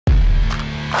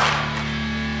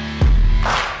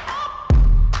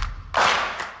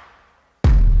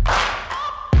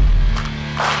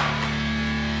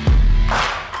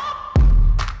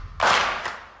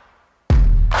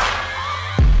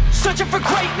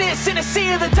greatness in a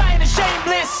sea of the dying and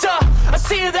shameless, a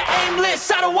sea of the aimless.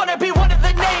 I don't wanna be one of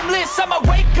the nameless. I'ma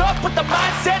wake up with the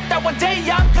mindset that one day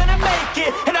I'm gonna make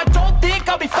it, and I don't think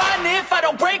I'll be fine if I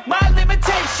don't break my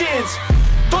limitations.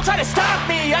 Don't try to stop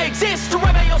me, I exist to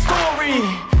write my own story.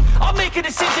 I'll make a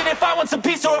decision if I want some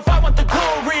peace or if I want the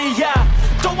glory, yeah.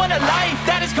 Don't want a life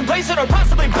that is complacent or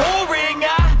possibly boring.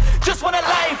 I just want a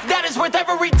life that is worth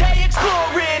every day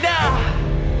exploring.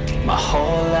 My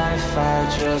whole life I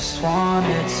just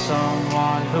wanted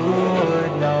someone who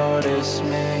would notice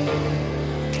me.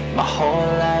 My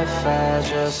whole life I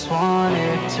just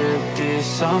wanted to be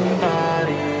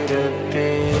somebody to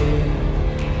be.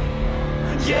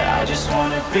 Yeah, I just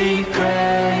wanna be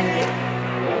great.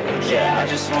 Yeah, I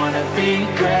just wanna be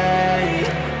great.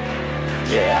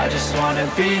 Yeah, I just wanna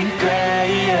be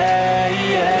great. Yeah,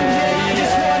 yeah, I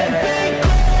just wanna be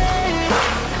great.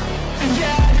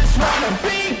 Yeah, I just wanna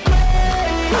be great.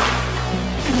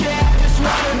 Yeah, I just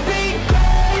wanna be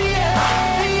great. Yeah,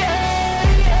 yeah,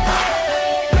 yeah,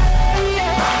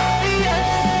 yeah,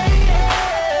 yeah.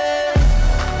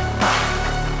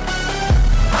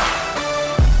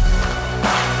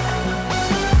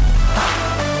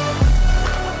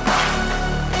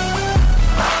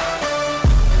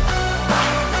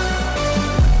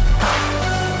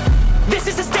 This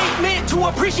is a statement to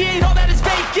appreciate all that is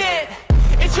vacant.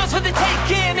 It's just for the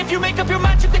taking. If you make up your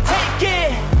mind, you can take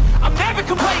it. I'm never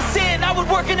complacent. I would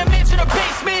work in a mansion or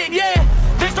basement, yeah.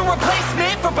 There's no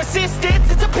replacement for persistence,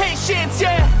 it's a patience,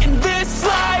 yeah. In this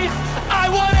life, I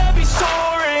wanna be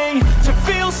soaring, to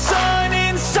feel sun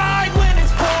inside when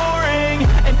it's pouring,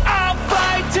 and I'll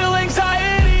fight till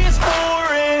anxiety is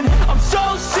foreign. I'm so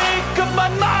sick of my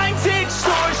mind's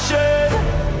extortion.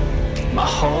 My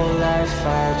whole life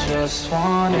I just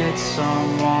wanted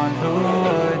someone who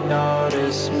would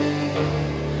notice me.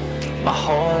 My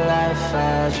whole life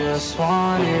I just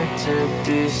wanted to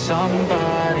be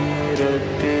somebody to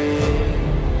be.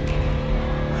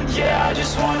 Yeah, I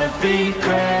just wanna be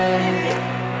great.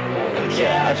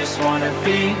 Yeah, I just wanna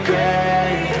be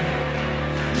great.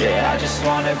 Yeah, I just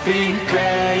wanna be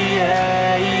great.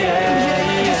 Yeah, yeah, yeah.